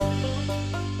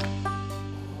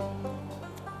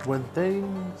When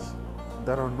things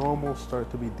that are normal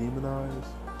start to be demonized,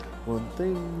 when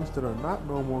things that are not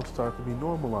normal start to be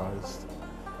normalized,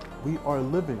 we are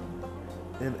living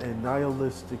in a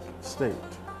nihilistic state.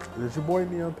 It is your boy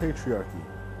Neon Patriarchy.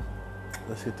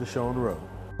 Let's hit the show on the road.